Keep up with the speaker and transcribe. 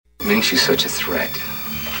makes you such a threat?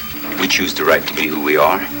 We choose the right to be who we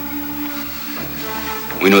are.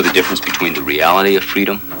 We know the difference between the reality of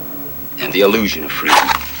freedom and the illusion of freedom.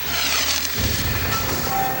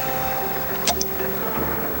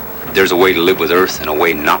 There's a way to live with Earth and a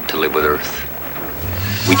way not to live with Earth.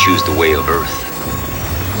 We choose the way of Earth.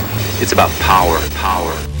 It's about power.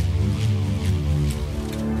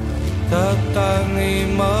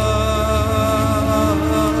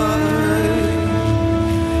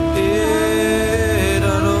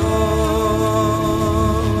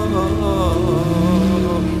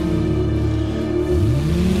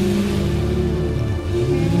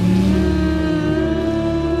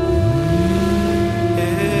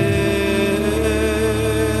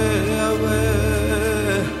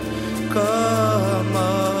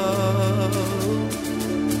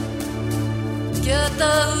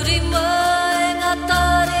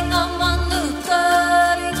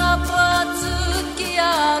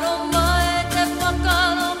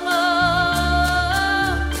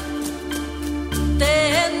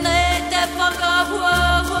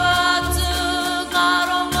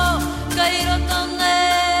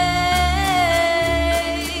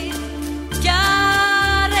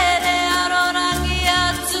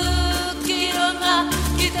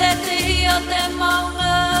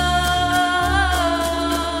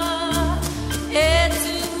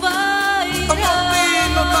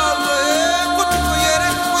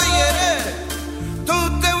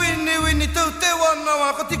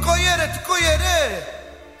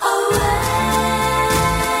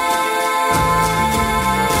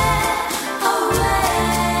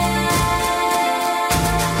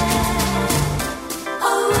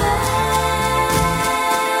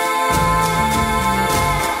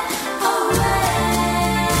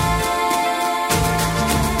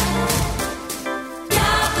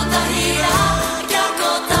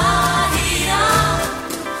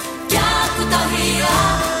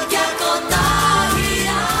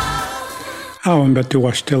 Awan betu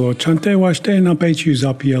washtelo, chante washte na pechu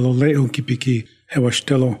zapielo leo kipiki he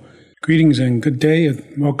washtelo. Greetings and good day, and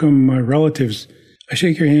welcome my relatives. I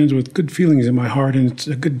shake your hands with good feelings in my heart, and it's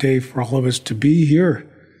a good day for all of us to be here.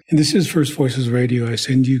 And this is First Voices Radio. I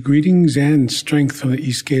send you greetings and strength from the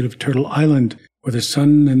east gate of Turtle Island, where the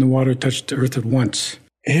sun and the water touch the earth at once.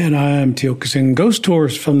 And I am Tiokasin Ghost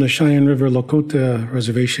Tours from the Cheyenne River Lakota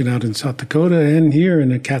Reservation out in South Dakota and here in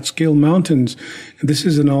the Catskill Mountains. And this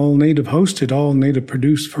is an all-native hosted, all-native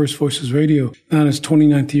produced First Voices Radio. Now in its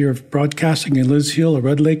 29th year of broadcasting, and Liz Hill of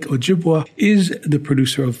Red Lake, Ojibwa, is the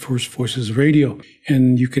producer of First Voices Radio.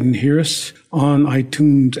 And you can hear us on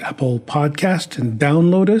iTunes, Apple Podcast, and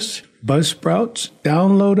download us. Buzzsprouts,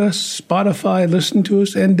 download us, Spotify, listen to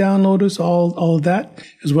us, and download us, all of that,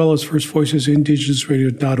 as well as First Voices,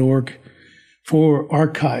 indigenousradio.org for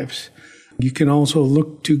archives. You can also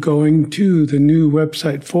look to going to the new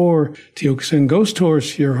website for Tiokasin Ghost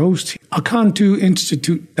Tours, your host,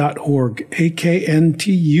 akantuinstitute.org,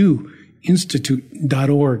 A-K-N-T-U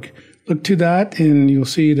institute.org. Look to that and you'll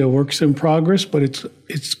see the works in progress, but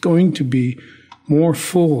it's going to be more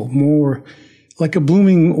full, more like a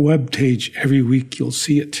blooming web page. Every week you'll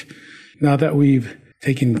see it. Now that we've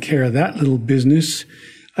taken care of that little business,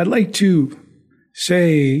 I'd like to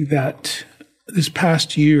say that this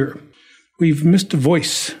past year, we've missed a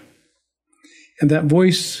voice. And that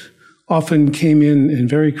voice often came in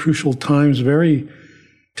very crucial times, very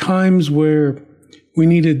times where we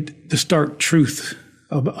needed the stark truth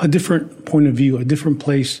of a different point of view, a different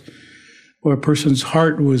place where a person's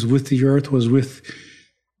heart was with the earth, was with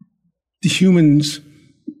the humans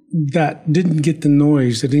that didn't get the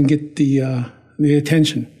noise, that didn't get the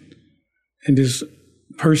attention. And this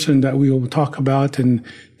person that we will talk about and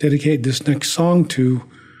dedicate this next song to,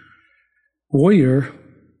 Warrior,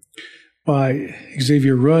 by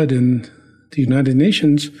Xavier Rudd and the United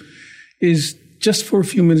Nations, is just for a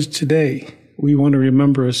few minutes today. We want to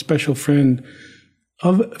remember a special friend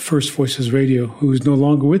of First Voices Radio who is no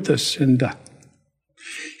longer with us, and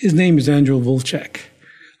his name is Andrei Vovchansk.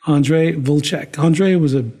 Andrei Vovchansk. Andrei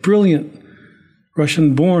was a brilliant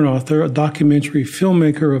Russian-born author, a documentary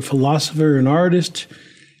filmmaker, a philosopher, an artist,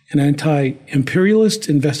 an anti-imperialist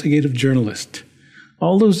investigative journalist.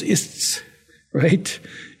 All those ists, right?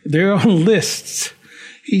 They're on lists.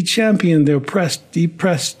 He championed the oppressed,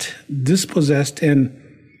 depressed, dispossessed, and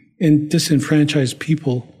disenfranchised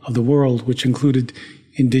people of the world, which included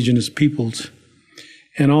indigenous peoples,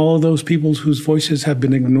 and all of those peoples whose voices have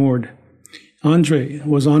been ignored. Andrei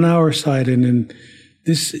was on our side, and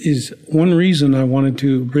this is one reason I wanted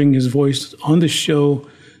to bring his voice on the show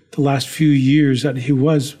the last few years that he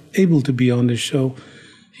was able to be on this show.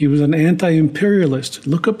 He was an anti-imperialist.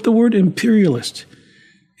 Look up the word imperialist.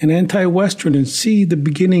 and anti-Western and see the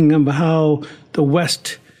beginning of how the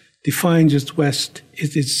West defines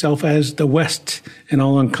itself as the West and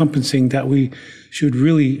all encompassing, that we should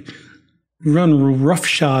really run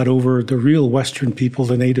roughshod over the real Western people,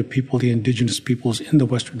 the native people, the indigenous peoples in the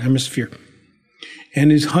Western Hemisphere. And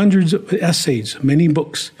his hundreds of essays, many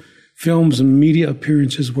books, films, and media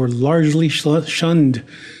appearances were largely shunned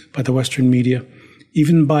by the Western media,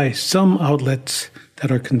 even by some outlets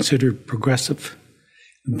that are considered progressive.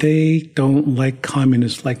 They don't like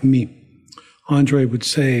communists like me, Andre would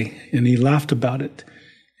say, and he laughed about it.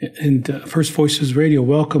 And First Voices Radio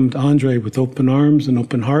welcomed Andre with open arms and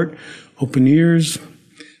open heart, open ears,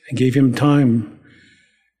 and gave him time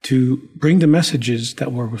to bring the messages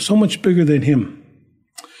that were so much bigger than him.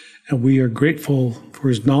 And we are grateful for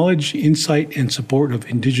his knowledge, insight, and support of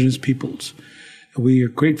indigenous peoples. And we are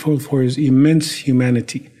grateful for his immense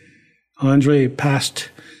humanity. Andre passed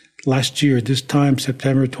last year, this time,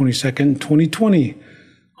 September 22nd, 2020,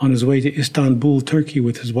 on his way to Istanbul, Turkey,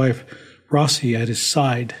 with his wife, Rossi, at his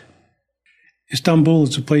side. Istanbul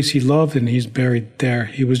is a place he loved, and he's buried there.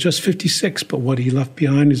 He was just 56, but what he left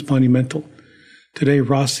behind is monumental. Today,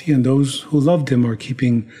 Rossi and those who loved him are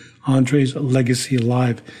keeping Andre's legacy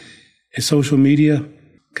alive. His social media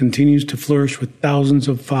continues to flourish with thousands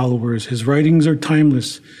of followers. His writings are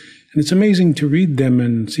timeless, and it's amazing to read them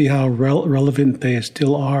and see how relevant they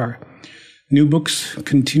still are. New books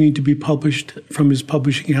continue to be published from his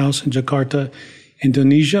publishing house in Jakarta,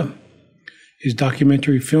 Indonesia. His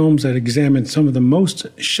documentary films that examine some of the most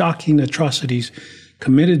shocking atrocities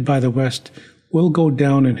committed by the West will go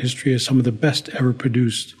down in history as some of the best ever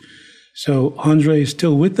produced. So Andre is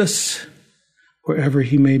still with us, wherever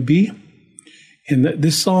he may be. And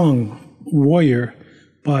this song, Warrior,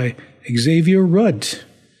 by Xavier Rudd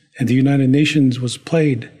at the United Nations, was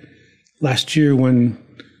played last year when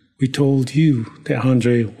we told you that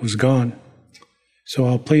Andre was gone. So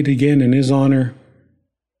I'll play it again in his honor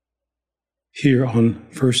here on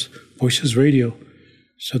First Voices Radio,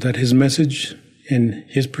 so that his message and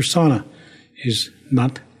his persona is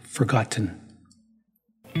not forgotten.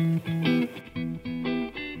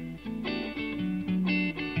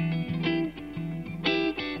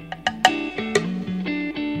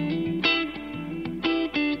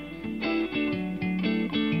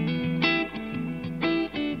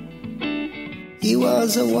 He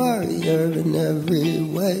was a warrior in every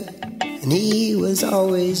way, and he was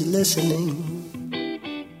always listening.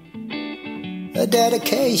 A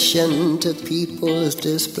dedication to peoples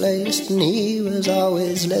displaced, and he was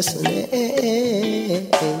always listening.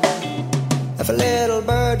 If a little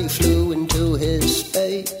birdie flew into his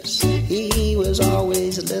space, he was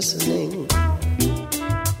always listening.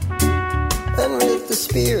 And with the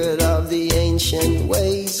spirit of the ancient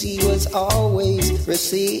ways, he was always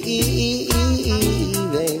receiving.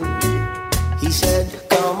 He said,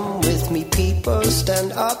 come with me people,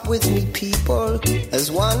 stand up with me people,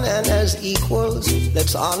 as one and as equals,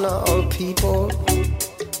 let's honor all people.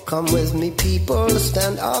 Come with me people,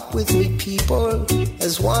 stand up with me people,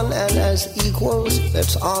 as one and as equals,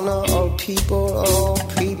 let's honor all people, all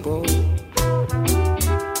people.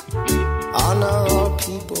 Honor all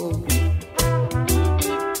people.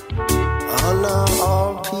 Honor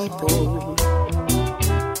all people.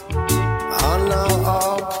 Honor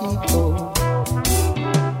all people.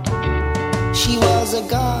 She was a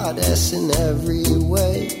goddess in every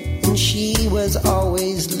way, and she was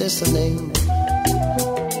always listening.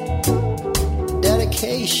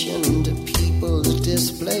 Dedication to people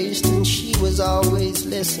displaced, and she was always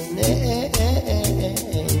listening.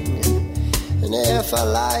 And if a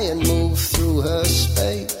lion moved through her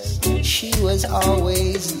space, she was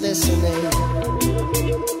always listening.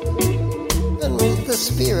 And with the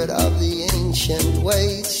spirit of the ancient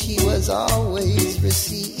ways, she was always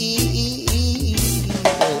receiving.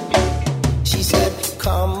 She said,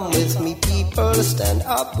 come with me people, stand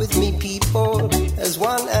up with me people, as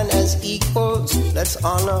one and as equals, let's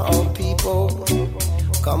honor all people.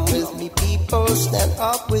 Come with me people, stand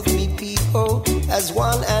up with me people, as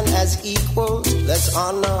one and as equals, let's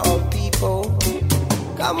honor all people.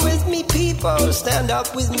 Come with me people, stand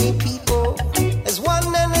up with me people, as one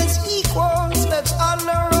and as equals, let's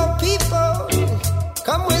honor all people.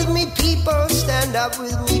 Come with me people, stand up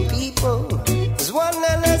with me people, as one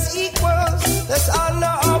and as equals, let's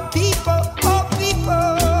honor all people, all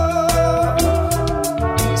people.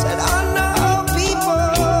 Said honor all people.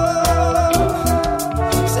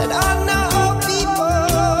 Said honor all people.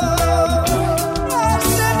 I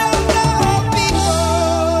said honor all people.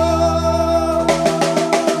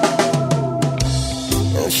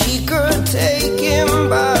 And she could take him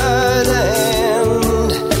by the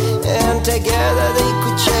hand, and together they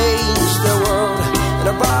could change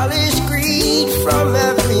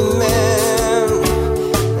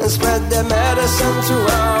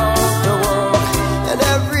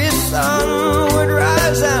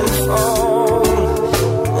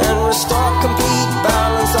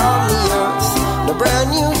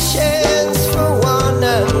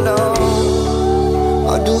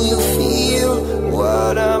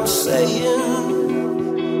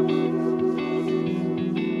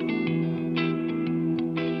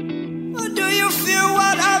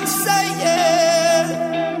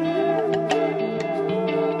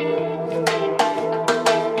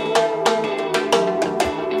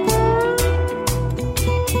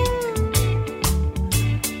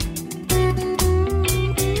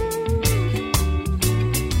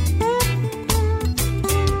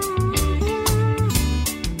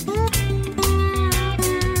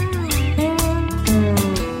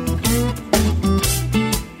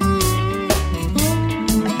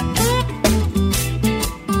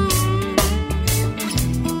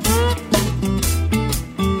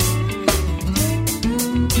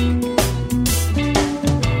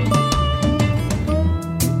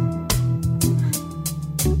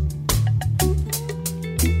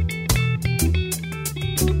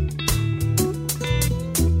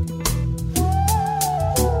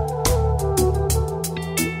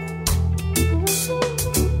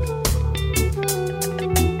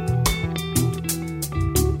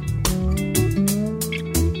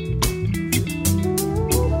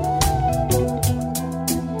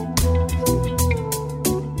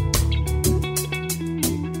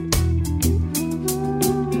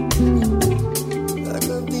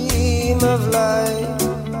of light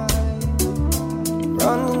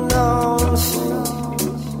running down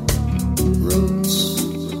through roots.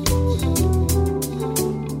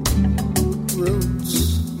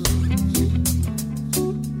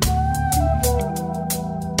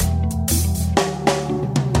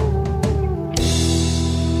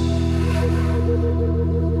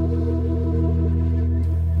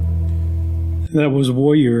 That was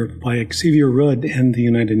Warrior by Xavier Rudd and the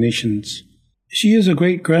United Nations. She is a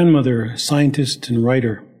great-grandmother, scientist, and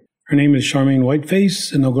writer. Her name is Charmaine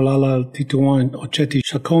Whiteface, an Ogallala Tituan Oceti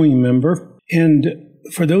Sakowin member. And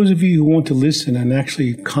for those of you who want to listen and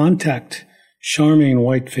actually contact Charmaine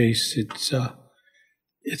Whiteface, it's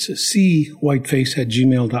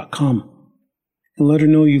cwhiteface@gmail.com. And let her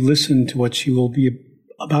know you listen to what she will be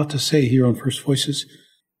about to say here on First Voices.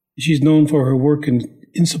 She's known for her work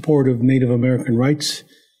in support of Native American rights,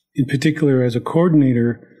 in particular as a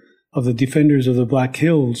coordinator of the Defenders of the Black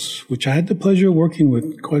Hills, which I had the pleasure of working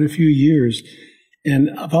with quite a few years, and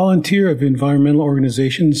a volunteer of environmental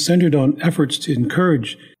organizations centered on efforts to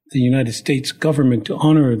encourage the United States government to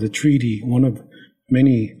honor the treaty, one of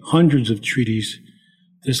many hundreds of treaties,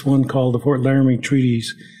 this one called the Fort Laramie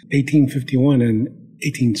Treaties, 1851 and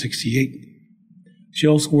 1868. She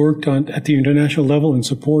also worked at the international level in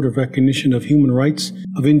support of recognition of human rights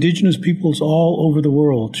of indigenous peoples all over the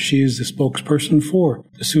world. She is the spokesperson for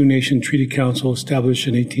the Sioux Nation Treaty Council established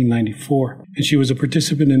in 1894. And she was a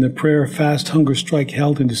participant in the prayer fast hunger strike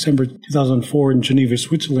held in December 2004 in Geneva,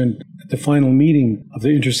 Switzerland, at the final meeting of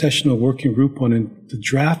the Intercessional Working Group on the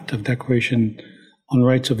draft of Declaration on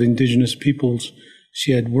Rights of Indigenous Peoples.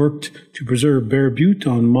 She had worked to preserve Bear Butte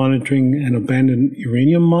on monitoring an abandoned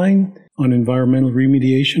uranium mine, on environmental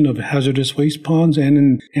remediation of hazardous waste ponds, and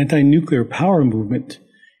an anti-nuclear power movement.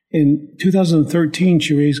 In 2013,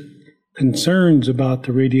 she raised concerns about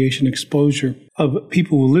the radiation exposure of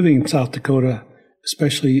people living in South Dakota,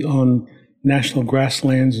 especially on national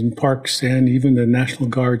grasslands and parks, and even the National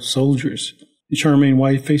Guard soldiers. Charmaine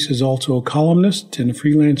Whiteface is also a columnist and a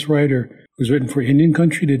freelance writer who's written for Indian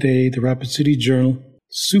Country Today, the Rapid City Journal,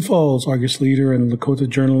 Sioux Falls Argus Leader, and Lakota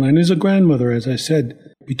Journal, and is a grandmother, as I said.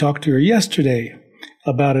 We talked to her yesterday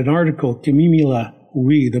about an article, Kimimila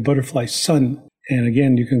Hui, the Butterfly's Son. And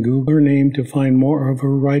again, you can Google her name to find more of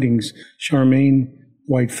her writings, Charmaine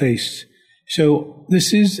Whiteface. So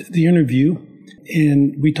this is the interview,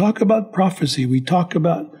 and we talk about prophecy. We talk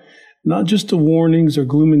about not just the warnings or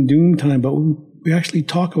gloom and doom time, but we actually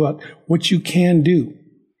talk about what you can do.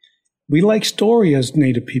 We like story as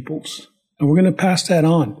Native peoples, and we're going to pass that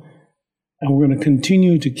on. And we're going to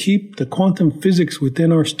continue to keep the quantum physics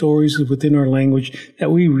within our stories, within our language, that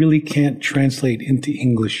we really can't translate into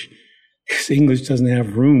English, because English doesn't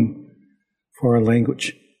have room for our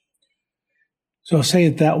language. So I'll say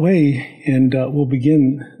it that way, and we'll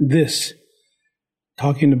begin this,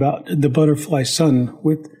 talking about the Butterfly's Son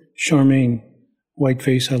with Charmaine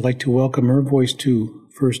Whiteface. I'd like to welcome her voice to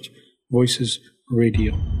First Voices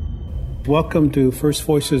Radio. Welcome to First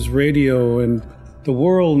Voices Radio, and the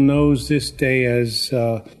world knows this day as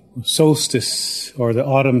solstice, or the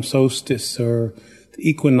autumn solstice, or the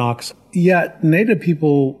equinox. Yet Native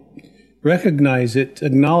people recognize it,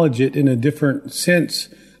 acknowledge it in a different sense.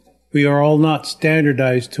 We are all not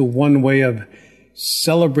standardized to one way of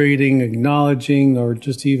celebrating, acknowledging, or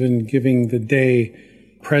just even giving the day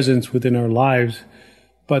presence within our lives.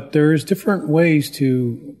 But there's different ways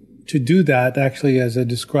to do that, actually, as I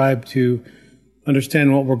described, to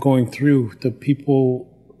understand what we're going through. The people,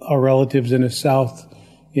 our relatives in the South,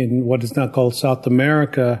 in what is now called South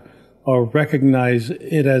America, recognize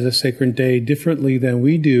it as a sacred day differently than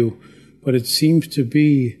we do, but it seems to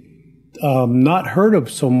be not heard of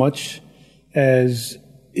so much as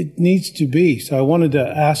it needs to be. So I wanted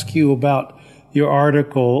to ask you about your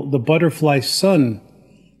article, The Butterfly's Son,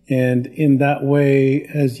 and in that way,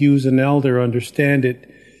 as you as an elder understand it,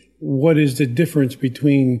 what is the difference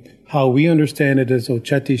between how we understand it as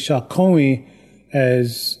Oceti Sakowin,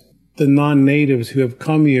 as the non-natives who have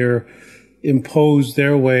come here impose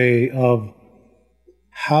their way of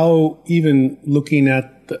how even looking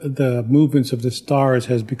at the movements of the stars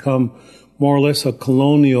has become more or less a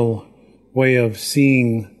colonial way of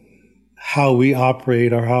seeing how we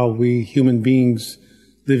operate, or how we human beings,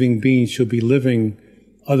 living beings, should be living,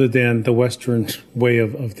 other than the Western way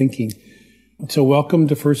of thinking. So welcome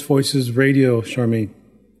to First Voices Radio, Charmaine.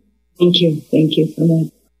 Thank you for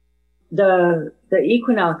that. The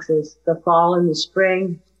equinoxes, the fall and the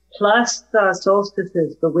spring, plus the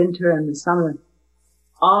solstices, the winter and the summer,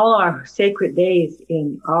 all are sacred days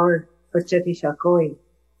in our Oceti Sakowin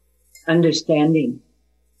understanding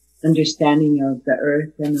of the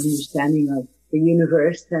earth and understanding of the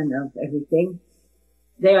universe and of everything.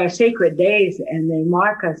 They are sacred days and they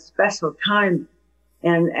mark a special time.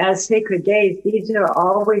 And as sacred days, these are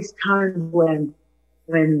always times when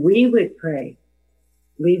we would pray.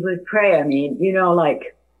 We would pray. I mean,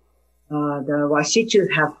 like, the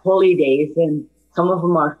Washichus have holy days, and some of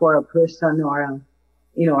them are for a person or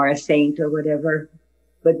or a saint or whatever.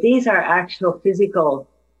 But these are actual physical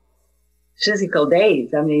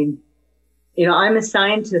days. I mean, I'm a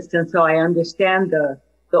scientist, and so I understand the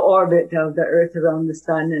orbit of the earth around the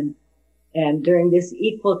sun, and during this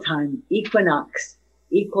equal time, equinox,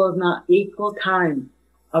 equal time,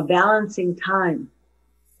 a balancing time.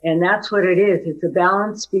 And that's what it is. It's a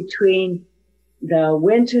balance between the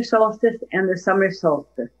winter solstice and the summer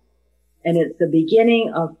solstice. And it's the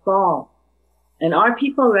beginning of fall. And our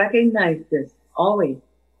people recognize this always.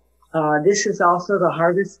 This is also the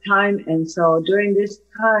harvest time. And so during this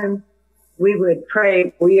time, we would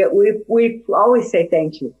pray. We always say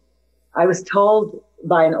thank you. I was told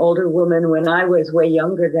by an older woman when I was way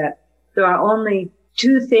younger that there are only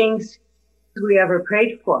two things we ever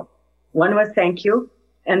prayed for. One was thank you,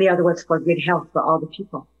 and the other was for good health for all the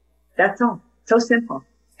people. That's all. So simple.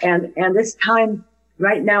 And this time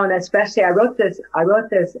right now, and especially I wrote this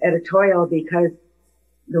editorial because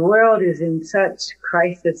the world is in such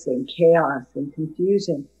crisis and chaos and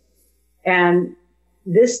confusion. And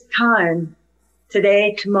this time,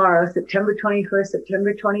 today, tomorrow, September 21st,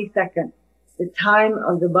 September 22nd, the time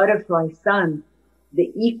of the butterfly sun,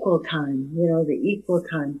 the equal time,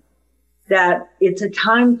 that it's a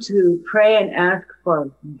time to pray and ask for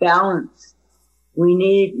balance. We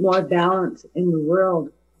need more balance in the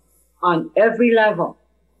world on every level,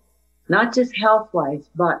 not just health-wise,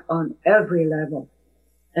 but on every level.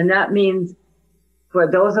 And that means for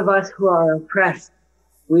those of us who are oppressed,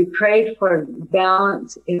 we pray for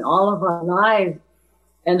balance in all of our lives,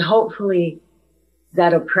 and hopefully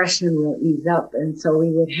that oppression will ease up. And so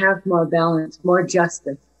we would have more balance, more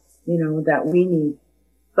justice, that we need.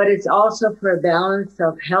 But it's also for a balance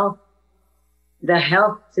of health, the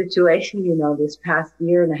health situation, this past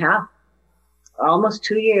year and a half, almost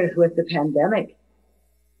 2 years with the pandemic.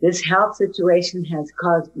 This health situation has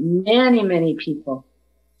caused many, many people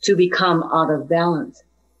to become out of balance.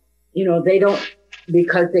 They don't,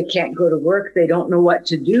 because they can't go to work, they don't know what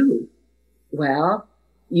to do. Well,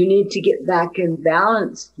 you need to get back in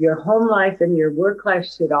balance. Your home life and your work life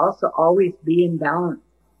should also always be in balance.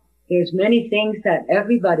 There's many things that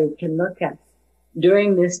everybody can look at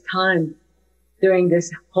during this time, during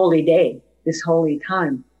this holy day, this holy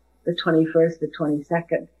time, the 21st, the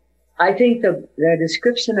 22nd. I think the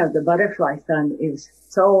description of the butterfly sun is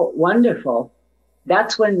so wonderful.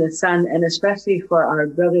 That's when the sun, and especially for our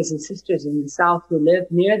brothers and sisters in the South who live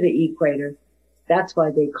near the equator, that's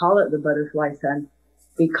why they call it the butterfly sun,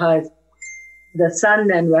 because the sun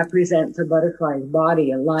then represents a butterfly's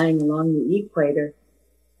body lying along the equator,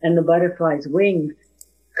 and the butterfly's wings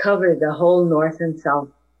cover the whole north and south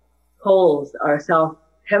poles, or south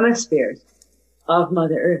hemispheres of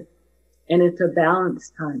Mother Earth. And it's a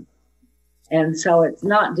balanced time. And so it's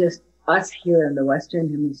not just us here in the Western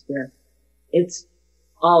Hemisphere. It's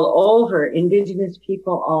all over. Indigenous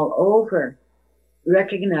people all over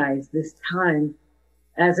recognize this time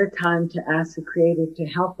as a time to ask the Creator to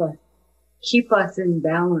help us, keep us in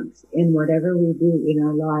balance in whatever we do in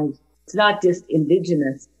our lives. It's not just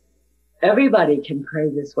Indigenous. Everybody can pray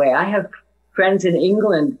this way. I have friends in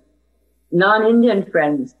England, non-Indian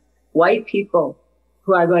friends, white people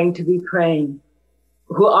who are going to be praying,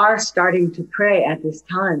 who are starting to pray at this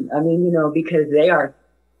time. I mean, because they are,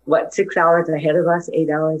 6 hours ahead of us, 8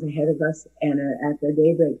 hours ahead of us, and at the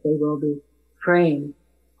daybreak they will be praying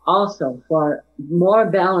also for more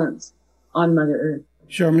balance on Mother Earth.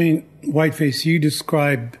 Charmaine Whiteface, you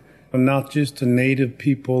describe not just the native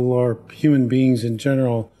people or human beings in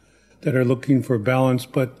general that are looking for balance,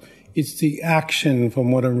 but it's the action,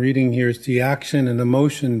 from what I'm reading here, it's the action and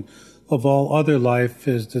emotion of all other life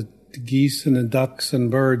as the geese and the ducks and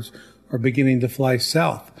birds are beginning to fly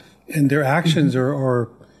south. And their actions are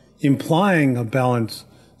implying a balance.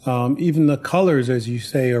 Even the colors, as you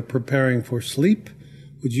say, are preparing for sleep.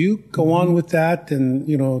 Would you go on with that? And,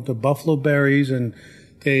 the buffalo berries, and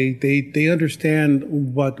they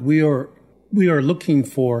understand what we are looking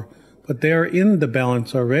for, but they're in the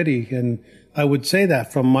balance already. And I would say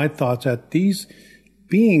that from my thoughts, that these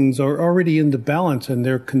beings are already in the balance and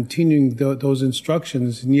they're continuing those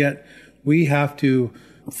instructions. And yet we have to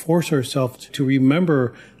force ourselves to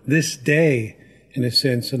remember this day, in a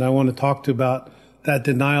sense. And I want to talk about that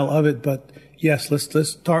denial of it. But yes, let's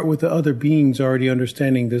start with the other beings already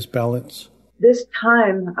understanding this balance. This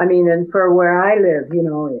time, and for where I live,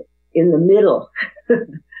 in the middle.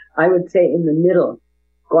 I would say in the middle,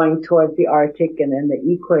 going towards the Arctic and then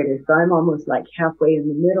the equator. So I'm almost like halfway in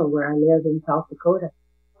the middle where I live in South Dakota.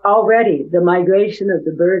 Already, the migration of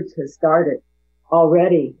the birds has started.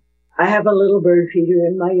 Already. I have a little bird feeder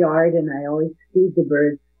in my yard, and I always feed the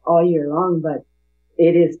birds all year long, but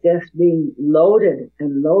it is just being loaded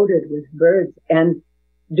and loaded with birds. And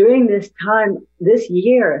during this time, this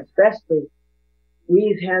year especially,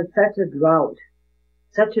 we've had such a drought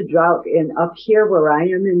in up here where I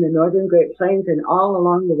am in the northern Great Plains and all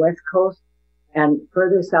along the west coast and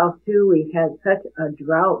further south too. We've had such a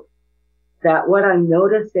drought that what I'm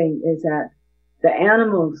noticing is that the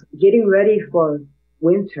animals getting ready for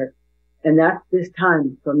winter, and that's this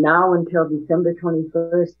time from now until December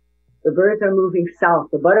 21st, the birds are moving south.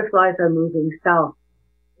 The butterflies are moving south.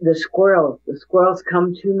 The squirrels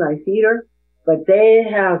come to my feeder, but they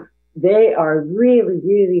are really,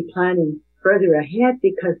 really planning further ahead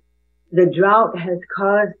because the drought has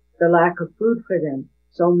caused the lack of food for them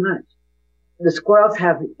so much. The squirrels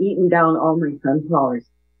have eaten down all my sunflowers.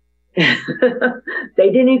 They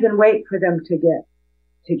didn't even wait for them to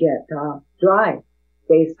get dry.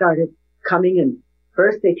 They started coming and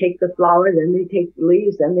first they take the flower, then they take the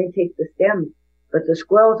leaves, then they take the stems. But the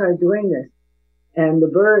squirrels are doing this. And the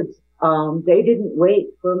birds, they didn't wait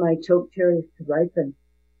for my choke cherries to ripen.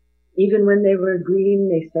 Even when they were green,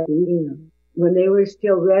 they started eating them. When they were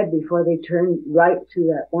still red, before they turned ripe to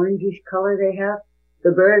that orangish color they have,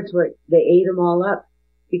 the birds they ate them all up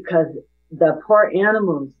because the poor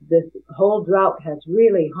animals, this whole drought has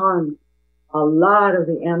really harmed a lot of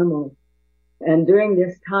the animals. And during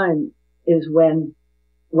this time is when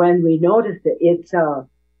we notice it,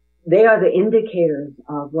 they are the indicators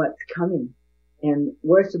of what's coming. And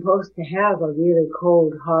we're supposed to have a really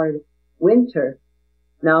cold, hard winter.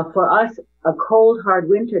 Now, for us, a cold, hard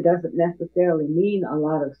winter doesn't necessarily mean a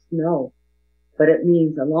lot of snow, but it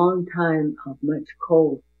means a long time of much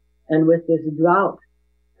cold. And with this drought,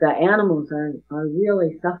 the animals are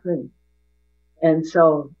really suffering. And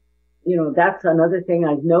so, that's another thing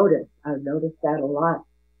I've noticed. I've noticed that a lot.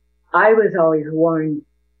 I was always warned,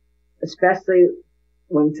 especially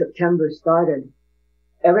when September started.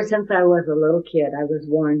 Ever since I was a little kid, I was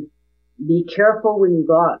warned, be careful when you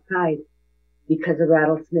go outside because the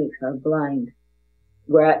rattlesnakes are blind.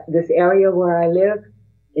 We're at this area where I live,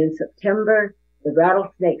 in September, the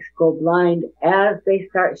rattlesnakes go blind as they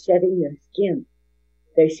start shedding their skin.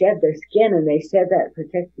 They shed their skin and they shed that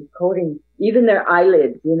protective coating. Even their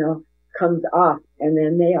eyelids, comes off and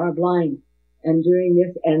then they are blind. And during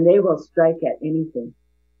this, and they will strike at anything.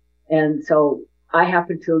 And so I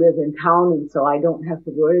happen to live in town and so I don't have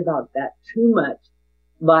to worry about that too much.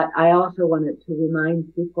 But I also wanted to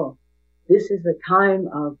remind people, this is a time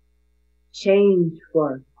of change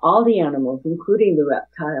for all the animals, including the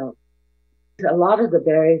reptiles. A lot of the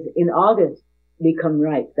berries in August become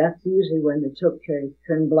ripe. That's usually when the choke cherries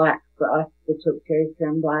turn black. For us, the choke cherries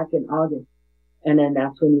turn black in August. And then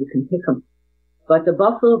that's when you can pick them. But the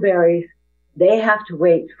buffalo berries, they have to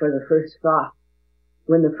wait for the first frost.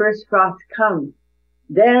 When the first frost comes,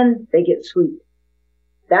 then they get sweet.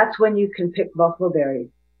 That's when you can pick buffalo berries.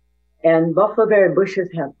 And buffalo berry bushes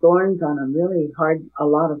have thorns on them, really hard, a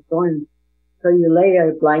lot of thorns. So you lay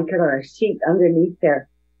a blanket or a sheet underneath there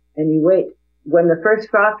and you wait. When the first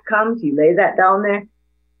frost comes, you lay that down there,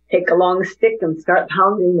 take a long stick and start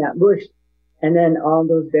pounding that bush. And then all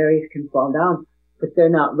those berries can fall down. But they're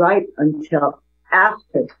not ripe until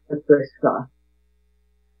after the first frost.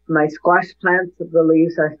 My squash plants, the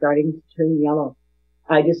leaves are starting to turn yellow.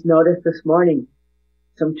 I just noticed this morning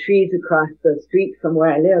some trees across the street from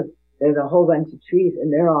where I live. There's a whole bunch of trees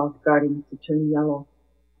and they're all starting to turn yellow.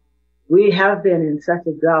 We have been in such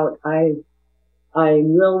a drought.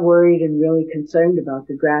 I'm real worried and really concerned about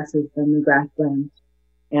the grasses and the grasslands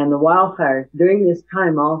and the wildfires. During this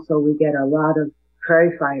time also we get a lot of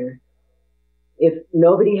prairie fires. If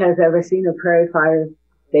nobody has ever seen a prairie fire,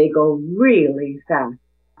 they go really fast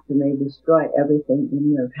and they destroy everything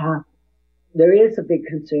in their path. There is a big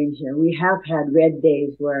concern here. We have had red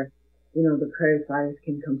days where, the prairie fires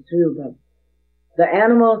can come through, but the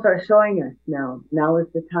animals are showing us now. Now is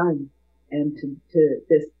the time. And to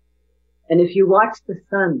this. And if you watch the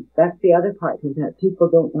sun, that's the other part, is that people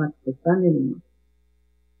don't watch the sun anymore.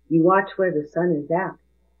 You watch where the sun is at.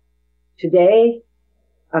 Today,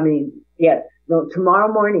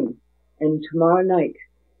 tomorrow morning and tomorrow night,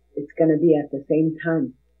 it's going to be at the same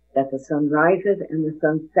time that the sun rises and the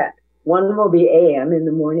sun sets. One will be AM in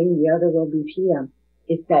the morning, the other will be PM.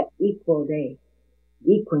 It's that equal day,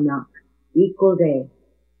 equinox, equal day.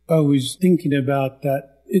 I was thinking about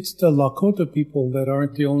that. It's the Lakota people that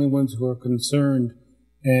aren't the only ones who are concerned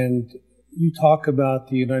And you talk about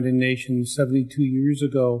the United Nations 72 years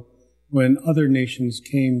ago when other nations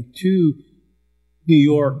came to New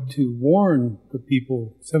York to warn the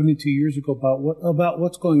people 72 years ago about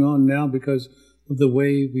what's going on now because of the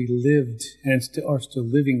way we lived and are still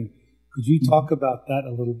living. Could you talk about that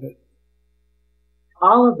a little bit?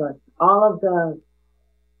 All of us,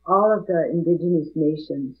 all of the indigenous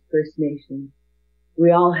nations, First Nations,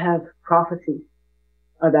 we all have prophecies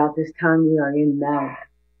about this time we are in now.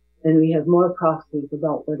 And we have more prophecies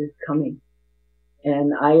about what is coming.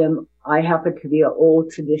 And I happen to be an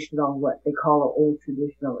old traditional, what they call an old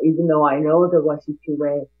traditional, even though I know the Wasitu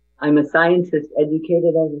way. I'm a scientist,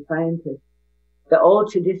 educated as a scientist. The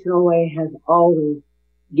old traditional way has always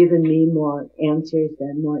given me more answers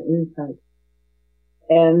and more insight.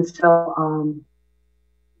 And so,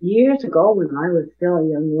 years ago when I was still a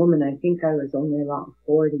young woman, I think I was only about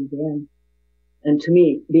 40 then. And to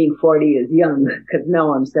me, being 40 is young, because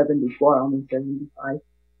now I'm 74, almost 75.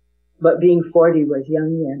 But being 40 was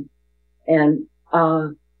young then. And,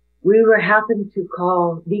 we were happened to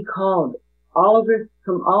be called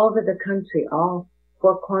from all over the country, all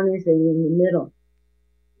four corners and in the middle.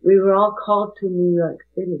 We were all called to New York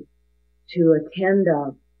City to attend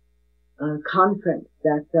a conference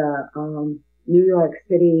that the, New York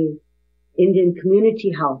City Indian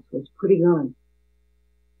Community House was putting on.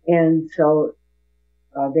 And so,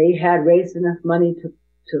 they had raised enough money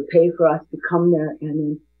to pay for us to come there and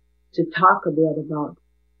then to talk a bit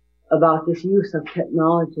about this use of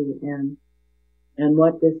technology and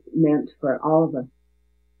what this meant for all of us.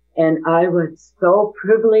 And I was so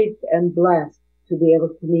privileged and blessed to be able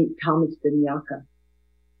to meet Thomas Banyaka.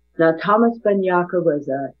 Now, Thomas Banyaka was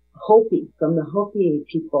a Hopi from the Hopi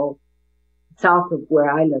people south of where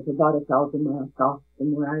I live, about 1,000 miles south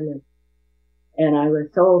from where I live. And I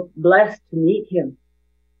was so blessed to meet him.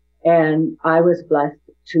 And I was blessed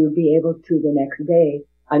to be able to the next day.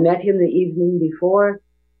 I met him the evening before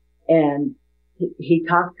and he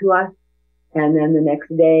talked to us. And then the next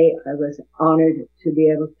day I was honored to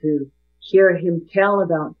be able to hear him tell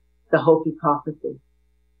about the Hopi prophecy.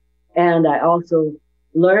 And I also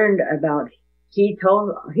learned about, he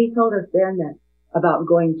told us then that about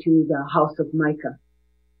going to the House of Micah.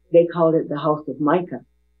 They called it the House of Micah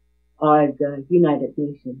or the United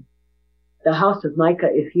Nations. The House of Micah,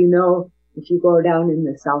 if you go down in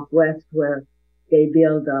the Southwest where they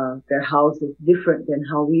build their houses different than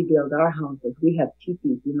how we build our houses. We have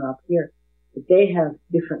teepees, up here. But they have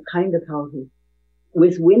different kind of houses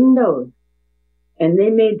with windows. And they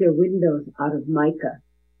made their windows out of mica.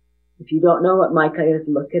 If you don't know what mica is,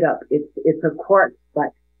 look it up. It's a quartz,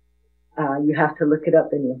 but you have to look it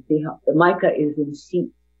up and you'll see how the mica is in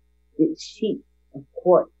sheets. It's sheets of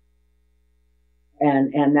quartz.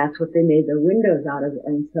 And that's what they made their windows out of.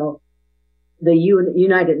 And so the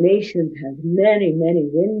United Nations has many, many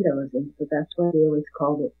windows. And so that's why they always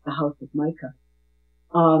called it the House of Micah.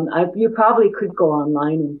 You probably could go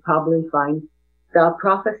online and probably find the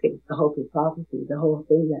prophecy, the Hopi prophecy, the whole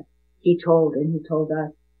thing that he told and he told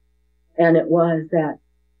us. And it was that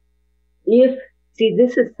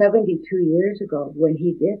this is 72 years ago when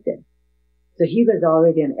he did this. So he was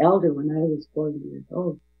already an elder when I was 40 years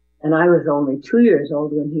old. And I was only 2 years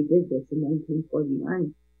old when he did this in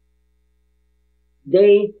 1949.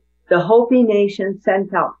 The Hopi Nation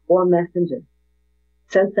sent out 4 messengers,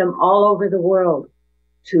 sent them all over the world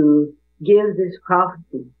to give this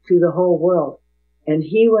prophecy to the whole world. And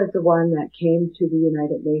he was the one that came to the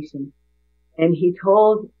United Nations. And he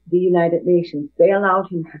told the United Nations, they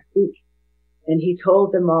allowed him to speak. And he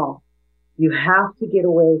told them all, you have to get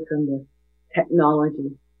away from this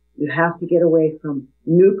technology. You have to get away from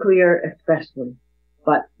nuclear especially,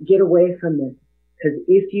 but get away from this. Because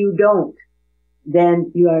if you don't,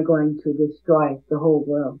 then you are going to destroy the whole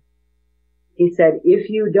world. He said, if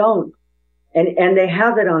you don't, and they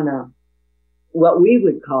have it on what we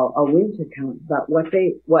would call a winter count, but like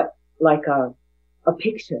a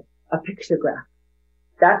pictograph.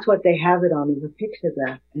 That's what they have it on, is a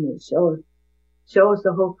pictograph, and it shows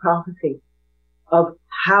the whole prophecy of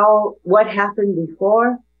what happened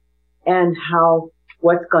before and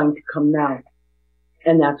what's going to come now.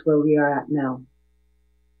 And that's where we are at now.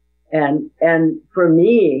 And for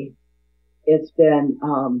me, it's been,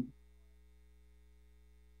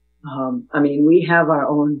 we have our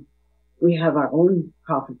own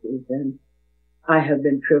prophecies, and I have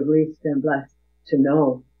been privileged and blessed to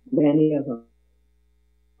know many of them.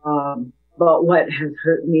 But what has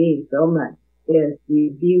hurt me so much is the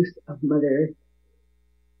abuse of Mother Earth.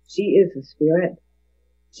 She is a spirit.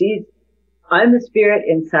 I'm a spirit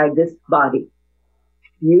inside this body.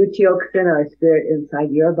 You, Teoxin, are a spirit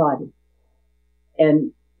inside your body.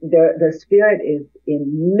 And the spirit is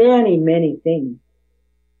in many, many things.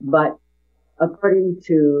 But according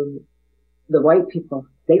to the white people,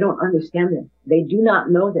 they don't understand this. They do not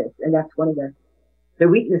know this. And that's one of their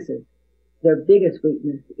weaknesses. Their biggest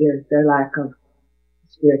weakness is their lack of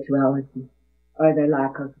spirituality or their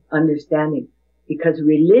lack of understanding. Because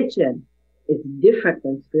religion is different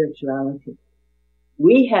than spirituality.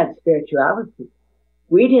 We had spirituality.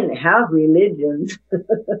 We didn't have religions.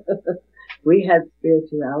 We had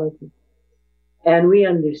spirituality. And we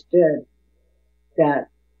understood that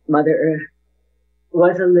Mother Earth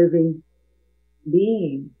was a living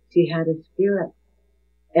being. She had a spirit.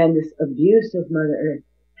 And this abuse of Mother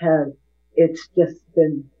Earth it's just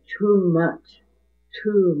been too much.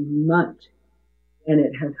 And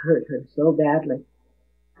it has hurt her so badly.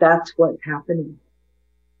 That's what's happening.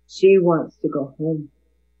 She wants to go home.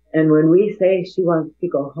 And when we say she wants to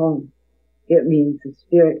go home, it means the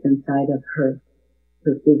spirit inside of her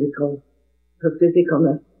physicalness, her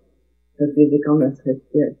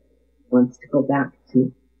spirit wants to go back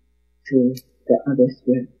to the other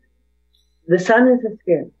spirit. The sun is a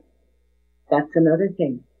spirit. That's another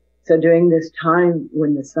thing. So during this time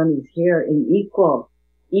when the sun is here in equal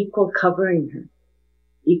covering her,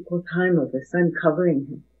 equal time of the sun covering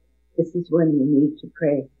her, this is when we need to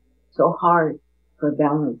pray so hard for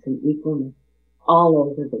balance and equalness all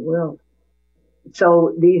over the world.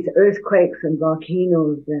 So these earthquakes and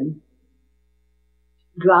volcanoes and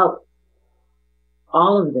droughts,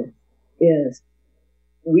 all of this is,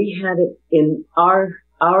 we had it in our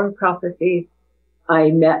prophecies.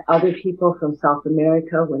 I met other people from South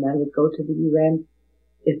America when I would go to the UN.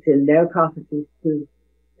 It's in their prophecies too,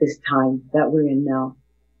 this time that we're in now,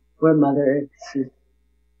 where Mother Earth, she's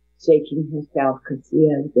shaking herself because she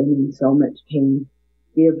has been in so much pain.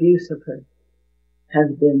 The abuse of her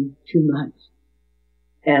has been too much.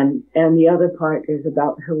 And the other part is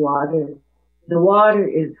about her water. The water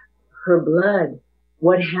is her blood.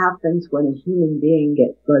 What happens when a human being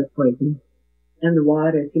gets blood poisoning? And the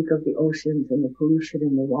water, think of the oceans and the pollution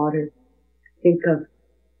in the water. Think of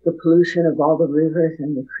the pollution of all the rivers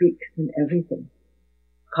and the creeks and everything.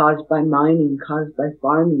 Caused by mining, caused by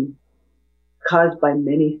farming, caused by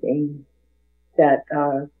many things. That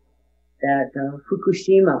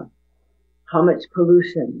Fukushima, how much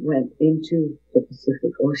pollution went into the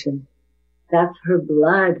Pacific Ocean. That's her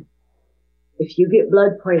blood. If you get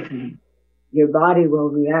blood poisoning, your body will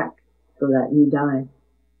react so that you die.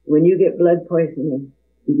 When you get blood poisoning,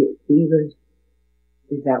 you get fevers.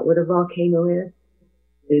 Is that what a volcano is?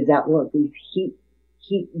 Is that what these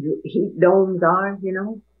heat domes are,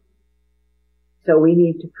 So we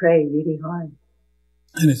need to pray really hard.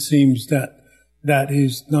 And it seems that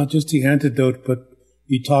is not just the antidote, but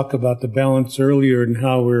you talk about the balance earlier and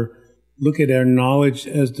how we're look at our knowledge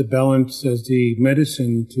as the balance, as the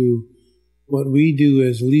medicine to what we do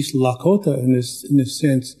as at least Lakota in this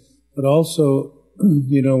sense, but also,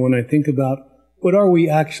 when I think about what are we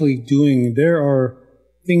actually doing, there are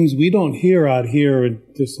things we don't hear out here in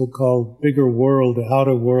the so-called bigger world, the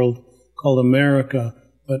outer world called America,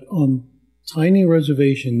 but on tiny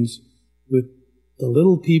reservations with the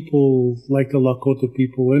little people like the Lakota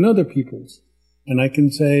people and other peoples. And I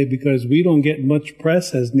can say, because we don't get much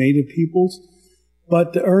press as Native peoples,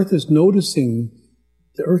 but the earth is noticing,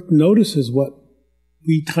 the earth notices what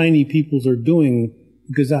we tiny peoples are doing,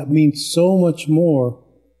 because that means so much more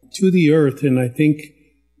to the earth. And I think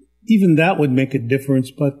even that would make a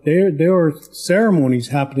difference. But there are ceremonies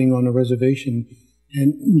happening on a reservation.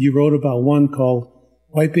 And you wrote about one called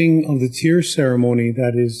Wiping of the Tears ceremony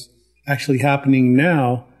that is actually happening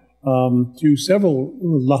now through several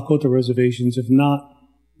Lakota reservations, if not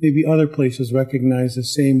maybe other places recognize the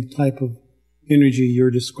same type of energy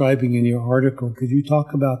you're describing in your article. Could you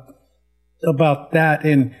talk about that?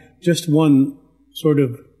 And just one sort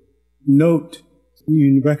of note,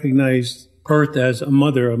 you recognize Earth as a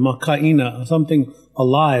mother, a makaina, something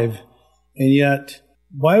alive, and yet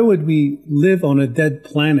why would we live on a dead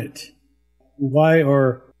planet? Why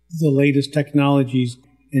are the latest technologies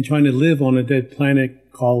and trying to live on a dead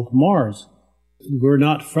planet called Mars? We're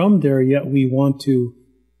not from there, yet we want to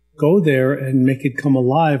go there and make it come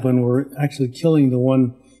alive when we're actually killing the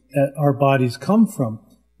one that our bodies come from.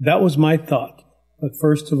 That was my thought. But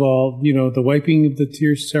first of all, the Wiping of the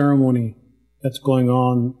Tears ceremony that's going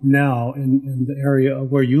on now in the area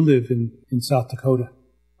of where you live in South Dakota.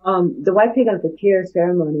 The Wiping of the Tears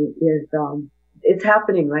ceremony is, it's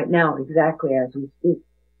happening right now exactly as we speak.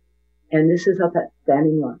 And this is up at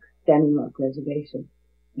Standing Rock Reservation.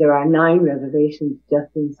 There are 9 reservations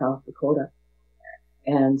just in South Dakota.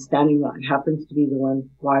 And Standing Rock happens to be the one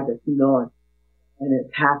farthest north. And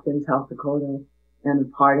it's half in South Dakota and a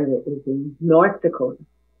part of it is in North Dakota.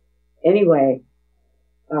 Anyway,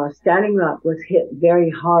 Standing Rock was hit very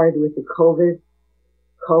hard with the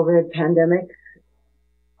COVID pandemic.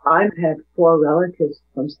 I've had 4 relatives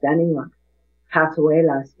from Standing Rock pass away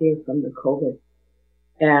last year from the COVID.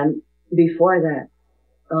 And before that,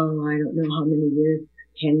 I don't know how many years,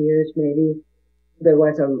 10 years maybe, there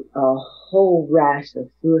was a whole rash of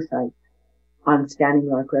suicides on Standing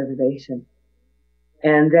Rock Reservation.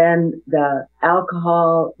 And then the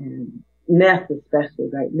alcohol and meth, especially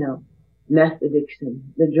right now, meth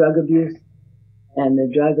addiction, the drug abuse, and the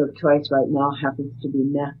drug of choice right now happens to be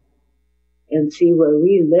meth. And see, where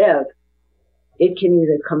we live, it can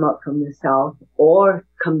either come up from the south or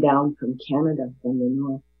come down from Canada, from the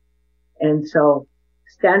north. And so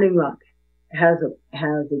Standing Rock has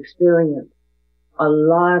experienced a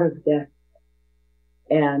lot of death.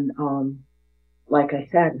 And, like I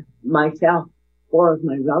said, myself, 4 of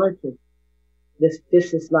my relatives,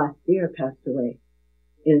 this is last year, passed away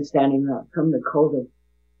in Standing Rock from the COVID.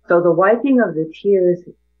 So the wiping of the tears,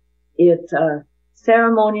 it's a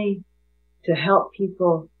ceremony to help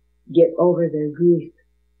people get over their grief.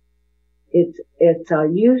 It's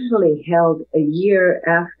usually held a year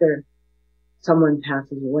after someone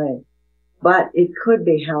passes away, but it could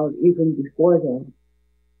be held even before then.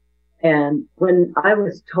 And when I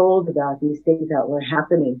was told about these things that were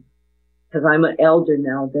happening, because I'm an elder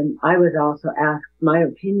now, then I was also asked my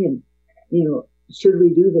opinion, should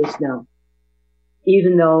we do this now?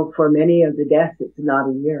 Even though for many of the deaths, it's not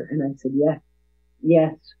a year. And I said,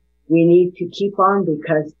 yes, we need to keep on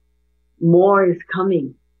because more is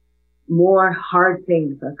coming. More hard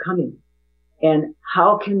things are coming. And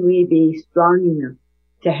how can we be strong enough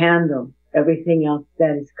to handle everything else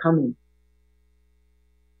that is coming?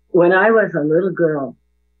 When I was a little girl,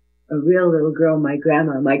 a real little girl, my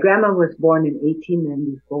grandma was born in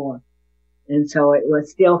 1894. And so it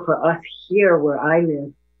was still for us here where I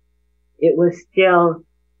live, it was still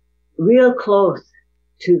real close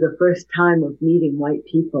to the first time of meeting white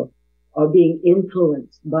people or being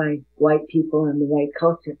influenced by white people and the white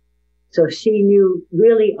culture. So she knew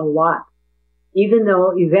really a lot, even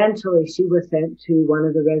though eventually she was sent to one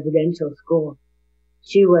of the residential schools.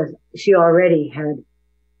 She already had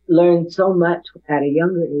learned so much at a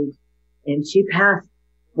younger age, and she passed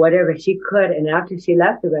whatever she could. And after she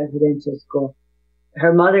left the residential school,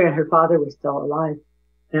 her mother and her father were still alive,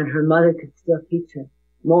 and her mother could still teach her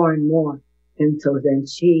more and more. And so then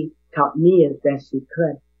she taught me as best she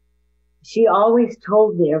could. She always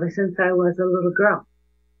told me ever since I was a little girl,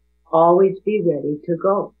 always be ready to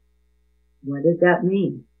go. What does that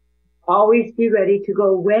mean? Always be ready to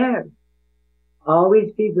go where?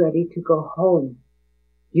 Always be ready to go home.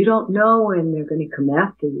 You don't know when they're going to come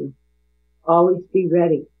after you. Always be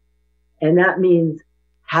ready. And that means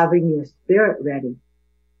having your spirit ready.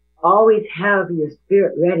 Always have your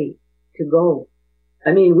spirit ready to go.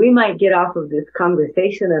 I mean, we might get off of this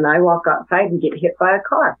conversation and I walk outside and get hit by a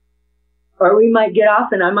car. Or we might get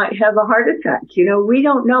off and I might have a heart attack. We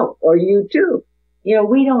don't know. Or you too.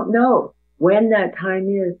 We don't know when that time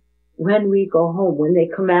is, when we go home, when they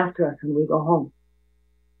come after us and we go home.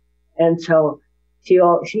 And so she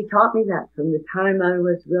taught me that from the time I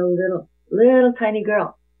was real little tiny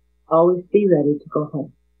girl. Always be ready to go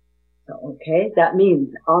home. So, okay, that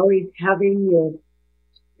means always having your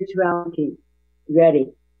spirituality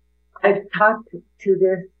ready. I've talked to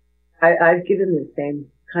this, I've given the same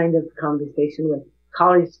kind of conversation with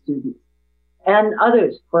college students and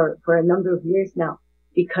others for a number of years now,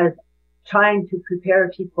 because trying to prepare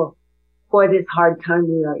people for this hard time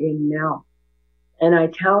we are in now. And I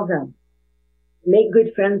tell them, make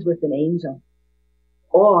good friends with an angel.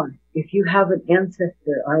 Or if you have an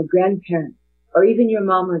ancestor or a grandparent or even your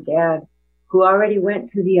mom or dad who already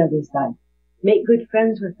went to the other side, make good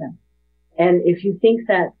friends with them. And if you think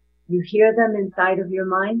that you hear them inside of your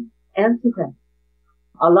mind, answer them.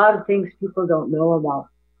 A lot of things people don't know about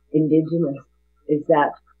Indigenous is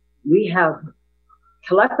that we have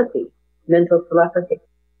telepathy, mental telepathy.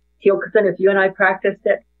 Tiokasin, if you and I practiced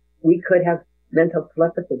it, we could have mental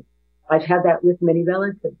telepathy. I've had that with many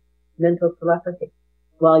relatives, mental telepathy.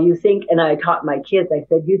 Well, you think, and I taught my kids, I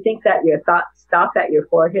said, you think that your thoughts stop at your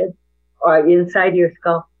forehead or inside your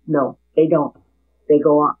skull? No, they don't. They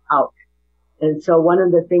go out. And so one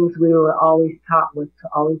of the things we were always taught was to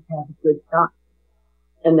always have good thoughts.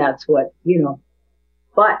 And that's what,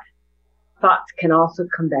 but thoughts can also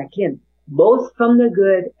come back in, both from the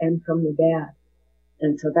good and from the bad.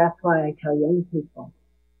 And so that's why I tell young people,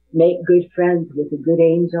 make good friends with a good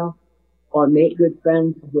angel, or make good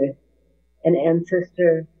friends with an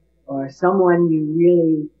ancestor or someone you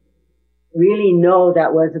really, really know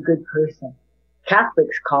that was a good person.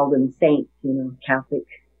 Catholics call them saints, Catholic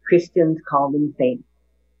Christians call them saints.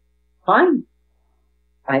 Fine.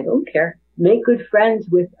 I don't care. Make good friends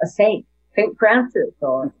with a saint, St. Francis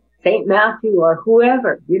or St. Matthew or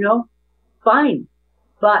whoever, fine.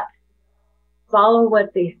 But follow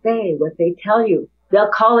what they say, what they tell you.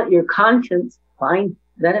 They'll call it your conscience. Fine.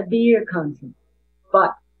 Let it be your conscience.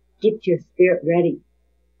 But get your spirit ready.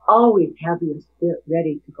 Always have your spirit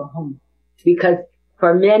ready to go home. Because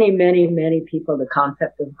for many, many, many people, the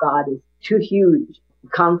concept of God is too huge. The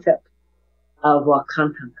concept of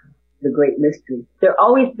Wakantanka, the great mystery. They're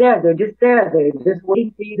always there. They're just there. They're just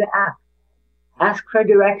waiting for you to ask. Ask for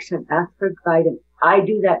direction. Ask for guidance. I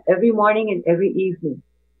do that every morning and every evening.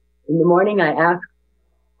 In the morning, I ask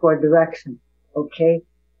for direction. Okay?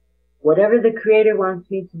 Whatever the Creator wants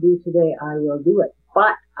me to do today, I will do it.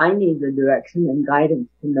 But I need the direction and guidance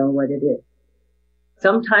to know what it is.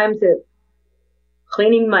 Sometimes it's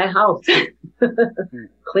cleaning my house,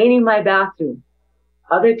 cleaning my bathroom.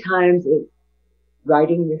 Other times it's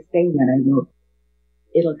writing this thing that I wrote.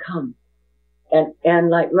 It'll come. And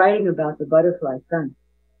like writing about the butterfly sun.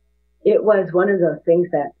 It was one of those things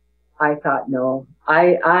that I thought, no,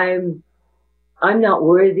 I'm not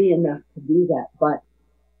worthy enough to do that, but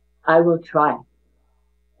I will try.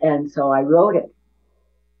 And so I wrote it.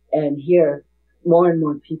 And here, more and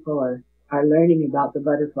more people are learning about the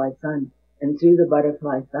butterfly sun. And through the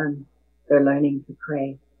butterfly sun, they're learning to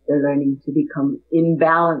pray. They're learning to become in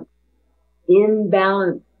balance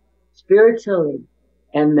spiritually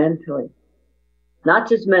and mentally. Not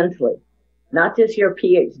just mentally, not just your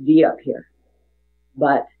PhD up here,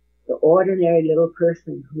 but the ordinary little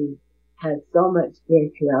person who has so much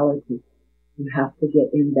spirituality. You have to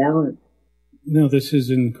get in balance. This is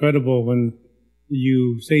incredible when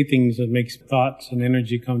you say things that makes thoughts and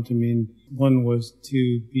energy come to me. And one was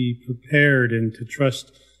to be prepared and to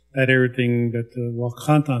trust that everything that the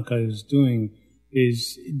Wakantanka is doing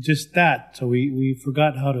is just that. So we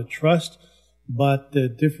forgot how to trust. But the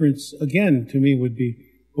difference, again, to me would be,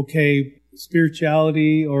 okay,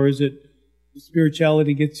 spirituality, or is it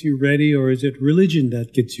spirituality gets you ready, or is it religion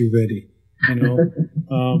that gets you ready?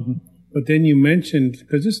 But then you mentioned,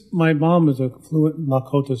 because my mom is a fluent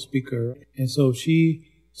Lakota speaker, and so she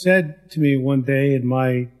said to me one day in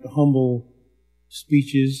my humble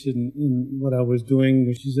speeches and what I was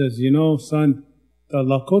doing, she says, son, the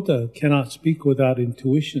Lakota cannot speak without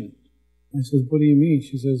intuition. I said, what do you mean?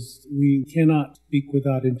 She says, we cannot speak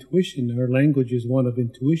without intuition. Our language is one of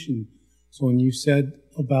intuition. So when you said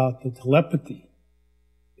about the telepathy,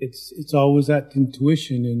 it's always that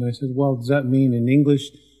intuition. And I said, well, does that mean in English,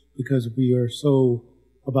 because we are so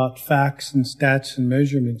about facts and stats and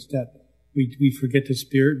measurements that we forget the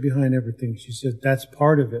spirit behind everything? She said, that's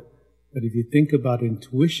part of it. But if you think about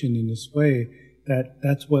intuition in this way,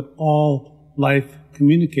 that's what all life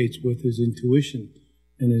communicates with, is intuition.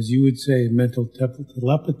 And as you would say, mental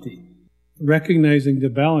telepathy, recognizing the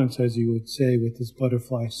balance, as you would say, with this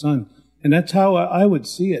butterfly sun. And that's how I would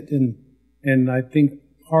see it. And I think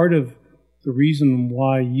part of the reason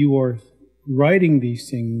why you are writing these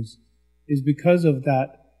things is because of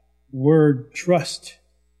that word trust,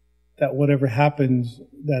 that whatever happens,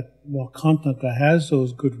 that Wakantanka has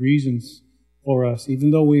those good reasons for us,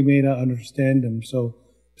 even though we may not understand them. So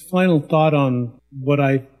final thought on what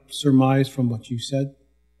I surmised from what you said.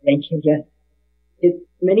 Thank you, yes.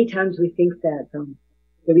 Many times we think that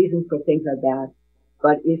the reasons for things are bad,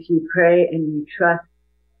 but if you pray and you trust,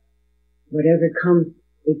 whatever comes,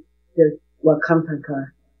 there's Wakantanka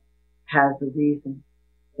has a reason.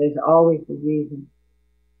 There's always a reason.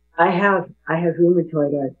 I have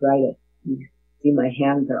rheumatoid arthritis. You see my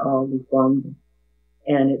hands are all deformed,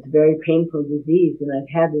 and it's a very painful disease, and I've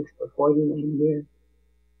had this for 49 years.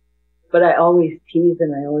 But I always tease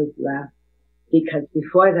and I always laugh. Because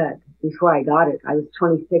before I got it, I was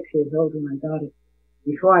 26 years old when I got it.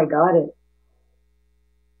 Before I got it,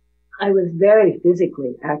 I was very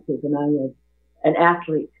physically active, and I was an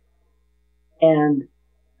athlete and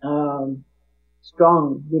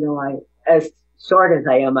strong. As short as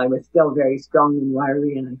I am, I was still very strong and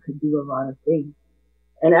wiry, and I could do a lot of things.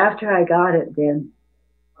 And after I got it, then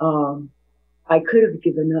I could have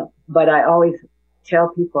given up, but I always tell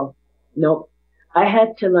people, nope, I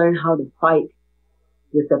had to learn how to fight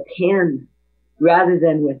with a pen rather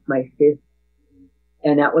than with my fist.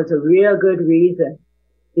 And that was a real good reason,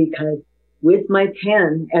 because with my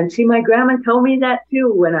pen, and see, my grandma told me that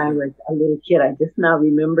too when I was a little kid. I just now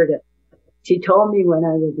remembered it. She told me when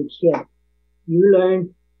I was a kid, you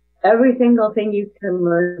learn every single thing you can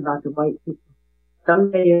learn about the white people.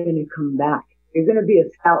 Someday you're going to come back. You're going to be a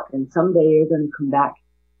scout, and someday you're going to come back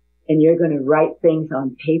and you're going to write things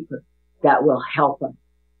on paper. that will help us.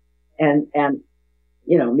 And,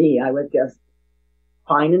 you know, me, I was just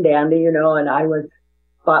fine and dandy, you know,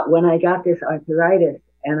 but when I got this arthritis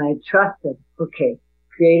and I trusted, okay,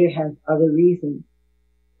 Creator has other reasons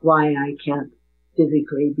why I can't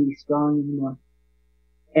physically be strong anymore.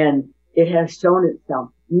 And it has shown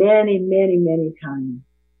itself many, many, many times.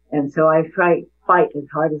 And so I fight as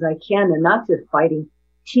hard as I can, and not just fighting,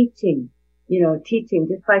 teaching,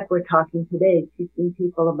 just like we're talking today, teaching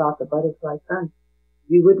people about the butterfly sun.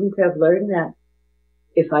 We wouldn't have learned that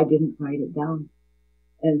if I didn't write it down.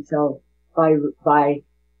 And so by,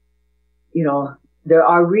 there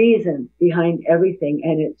are reasons behind everything,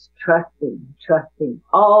 and it's trusting,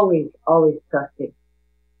 always trusting.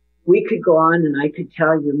 We could go on and I could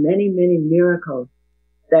tell you many, many miracles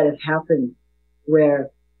that have happened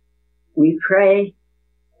where we pray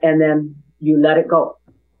and then you let it go.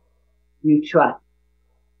 You trust.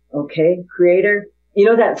 Okay? Creator, you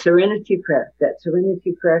know that serenity prayer thing that, the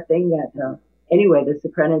serenity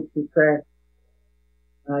prayer,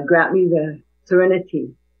 grant me the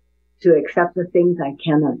serenity to accept the things I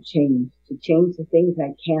cannot change, to change the things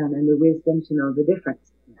I can, and the wisdom to know the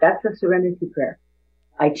difference. That's a serenity prayer.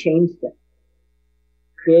 I changed it.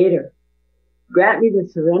 Creator, grant me the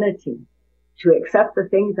serenity to accept the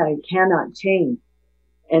things I cannot change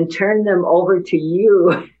and turn them over to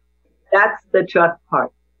you. That's the trust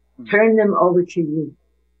part. Turn them over to you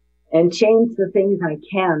and change the things I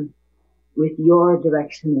can with your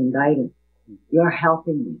direction and guidance. You're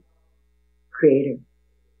helping me, Creator,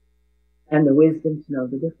 and the wisdom to know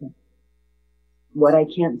the difference. What I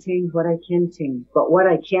can't change, what I can change. But what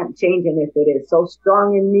I can't change, and if it is so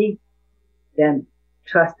strong in me, then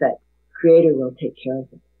trust that Creator will take care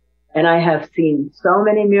of it. And I have seen so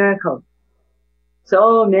many miracles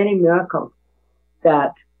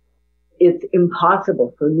that it's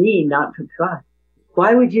impossible for me not to trust.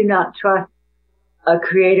 Why would you not trust a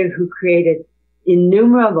Creator who created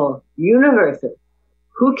innumerable universes?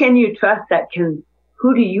 Who can you trust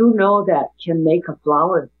who do you know that can make a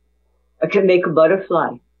flower? Or can make a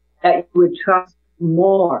butterfly? That you would trust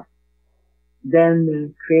more than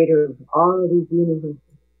the Creator of all of these universes,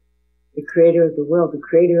 the Creator of the world, the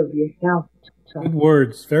Creator of yourself. Good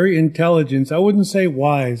words, very intelligent. I wouldn't say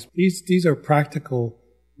wise. These are practical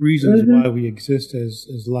reasons why we exist as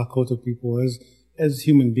Lakota people, as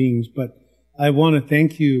human beings. But I want to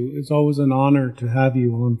thank you. It's always an honor to have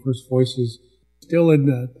you on First Voices, still in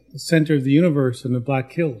the center of the universe in the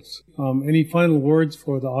Black Hills. Any final words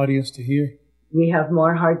for the audience to hear? We have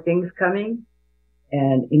more hard things coming,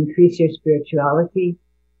 and increase your spirituality,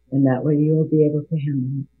 and that way you will be able to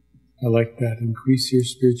handle it. I like that. Increase your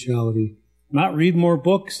spirituality. Not read more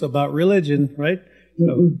books about religion, right?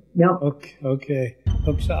 No. Okay.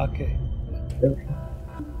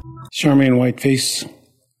 Charmaine Whiteface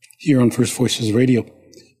here on First Voices Radio.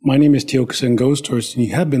 My name is Tiokasin Ghosthorse, and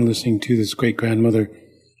you have been listening to this great-grandmother,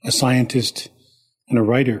 a scientist and a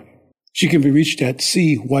writer. She can be reached at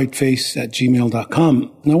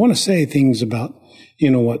cwhiteface@gmail.com. And I want to say things about,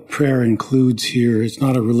 what prayer includes here. It's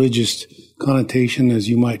not a religious connotation as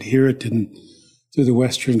you might hear it through the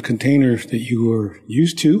Western container that you are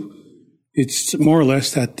used to. It's more or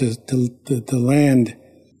less that the land,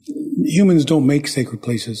 humans don't make sacred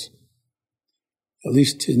places. At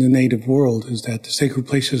least in the native world, is that the sacred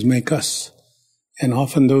places make us. And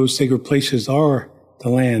often those sacred places are the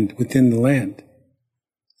land within the land,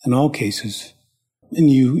 in all cases. And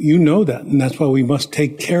you know that, and that's why we must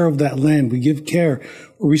take care of that land. We give care.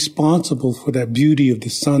 We're responsible for that beauty of the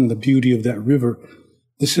sun, the beauty of that river.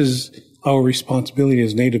 This is our responsibility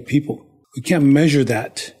as Native people. We can't measure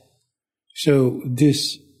that. So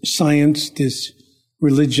this science, this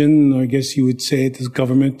religion, or I guess you would say this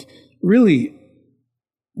government, really,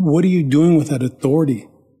 what are you doing with that authority?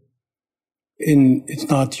 And it's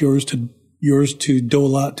not yours to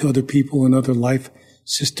dole out to other people and other life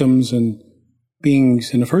systems and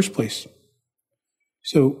beings in the first place.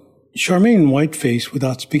 So Charmaine Whiteface,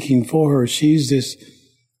 without speaking for her, she's this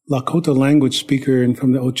Lakota language speaker and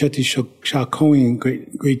from the Oceti-Sakowin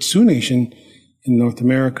Great Sioux Nation in North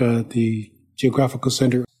America, the geographical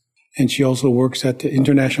center. And she also works at the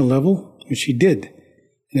international level, and she did.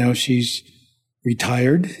 Now she's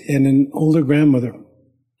retired and an older grandmother.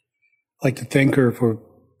 I'd like to thank her for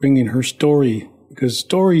bringing her story, because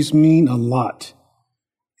stories mean a lot.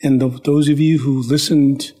 And those of you who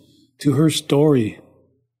listened to her story,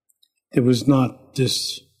 it was not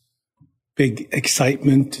this big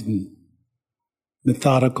excitement and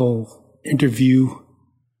methodical interview,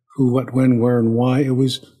 who, what, when, where, and why. It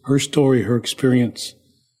was her story, her experience.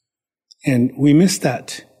 And we miss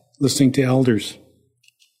that listening to elders.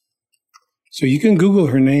 So you can Google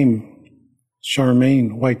her name,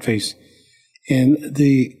 Charmaine Whiteface, in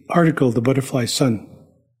the article, The Butterfly Sun.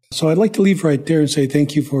 So I'd like to leave right there and say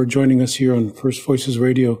thank you for joining us here on First Voices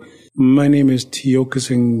Radio. My name is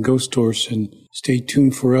Tiokasin Ghosthorse, and stay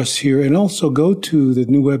tuned for us here. And also go to the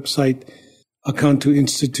new website,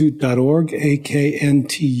 akantuinstitute.org,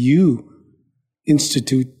 AKNTU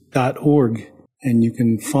institute.org, and you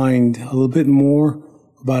can find a little bit more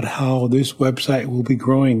about how this website will be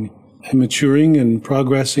growing and maturing and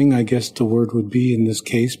progressing, I guess the word would be in this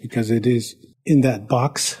case, because it is in that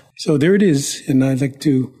box. So there it is, and I'd like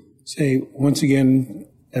to say once again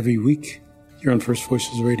every week here on First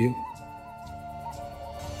Voices Radio.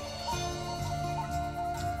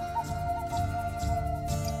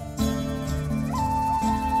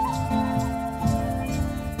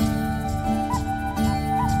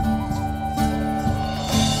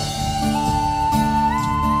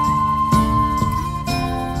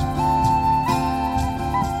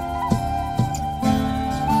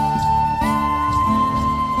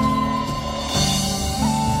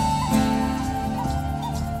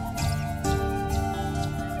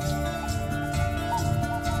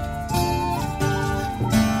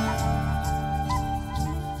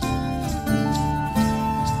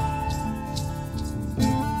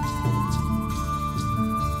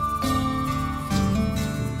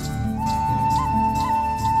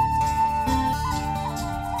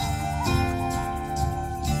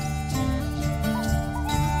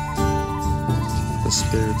 The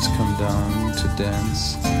spirits come down to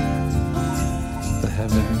dance. The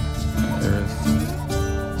heaven and earth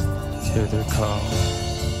hear their call.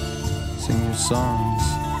 Sing your songs,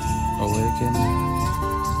 awaken.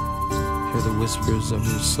 Hear the whispers of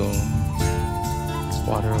your soul.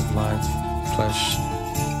 Water of life, flesh,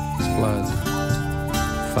 blood,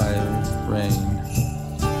 fire, rain,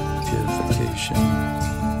 purification,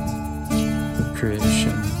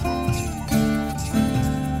 creation.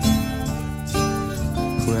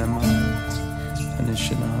 Who am I?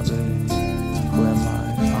 Anishinaabe. Who am I?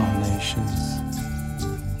 All nations.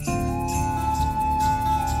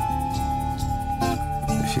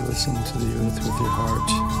 If you listen to the earth with your heart,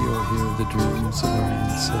 you'll hear the dreams of our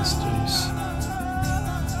ancestors.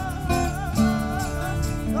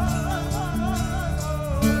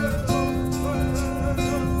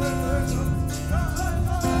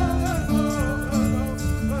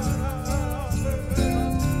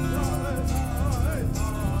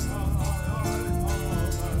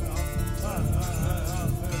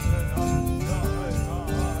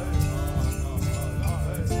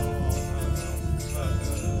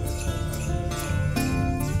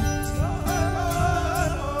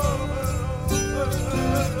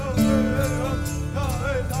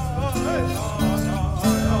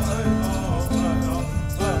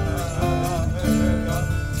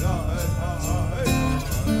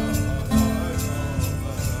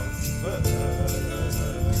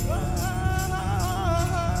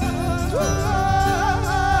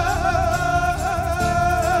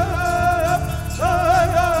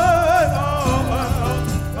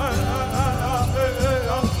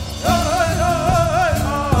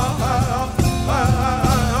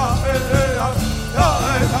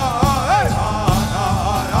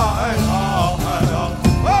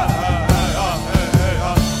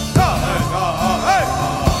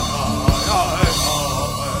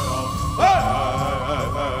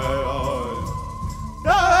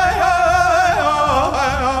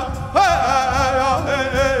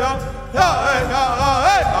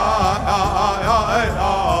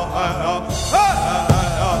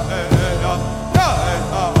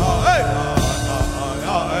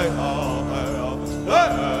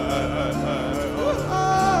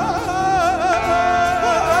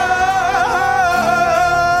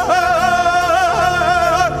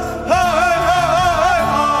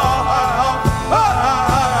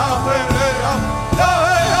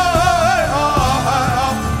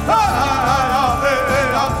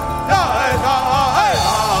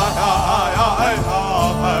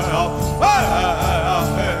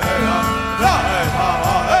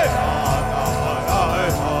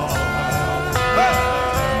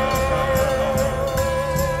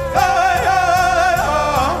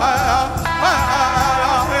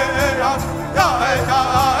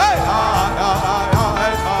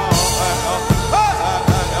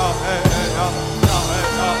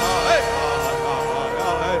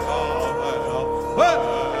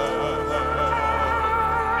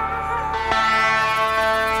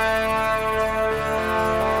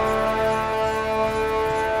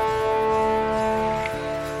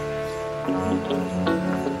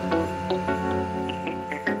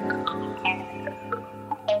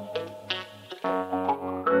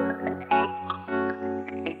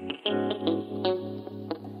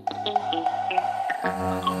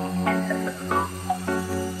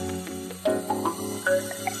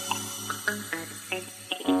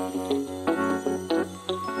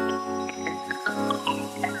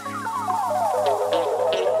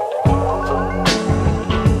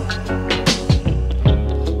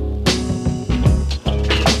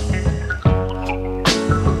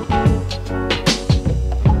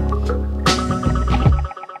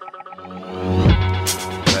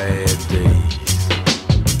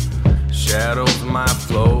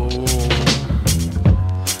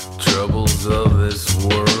 troubles of this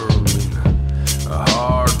world mean a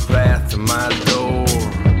hard path to my door.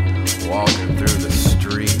 Walking through the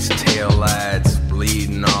streets, taillights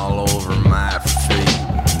bleeding all over my feet.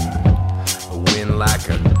 A wind like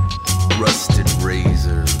a rusted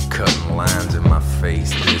razor, cutting lines in my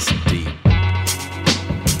face this deep.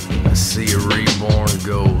 I see a reborn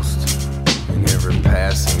ghost in every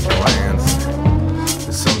passing glance.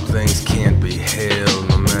 Some things can't be held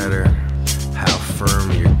no matter how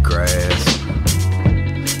firm your grasp.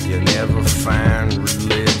 You never find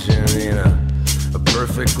religion in a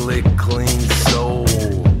perfectly clean soul.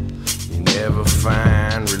 You never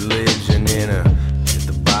find religion at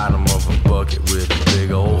the bottom of a bucket with a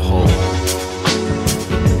big old hole.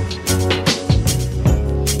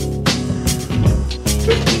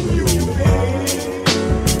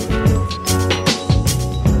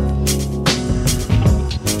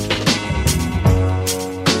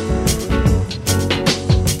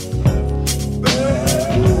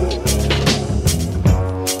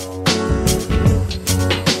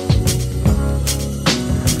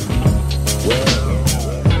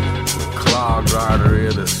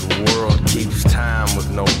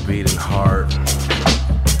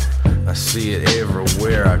 See it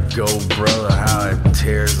everywhere I go, brother, how it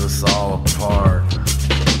tears us all apart.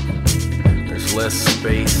 There's less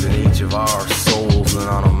space in each of our souls than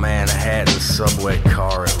on a Manhattan subway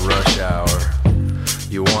car at rush hour.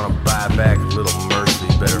 You wanna buy back a little mercy,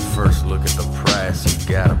 better first look at the price you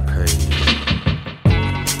gotta pay.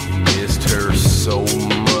 You missed her so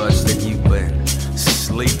much that you've been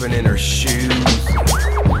sleeping in her shoes.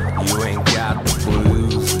 You ain't got the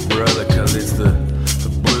blues, brother, 'cause it's the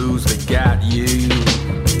blues that got you.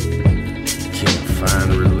 You can't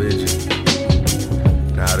find religion,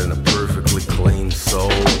 not in a perfectly clean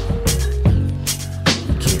soul.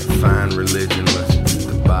 You can't find religion left at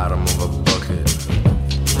the bottom of a bucket,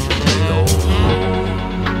 a big old hole.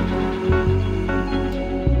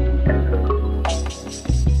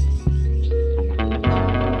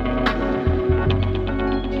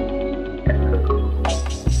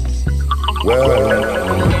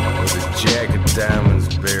 With a jack of diamonds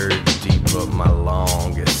buried deep up my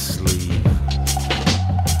longest sleeve.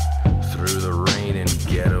 Through the rain and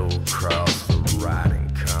ghetto crowd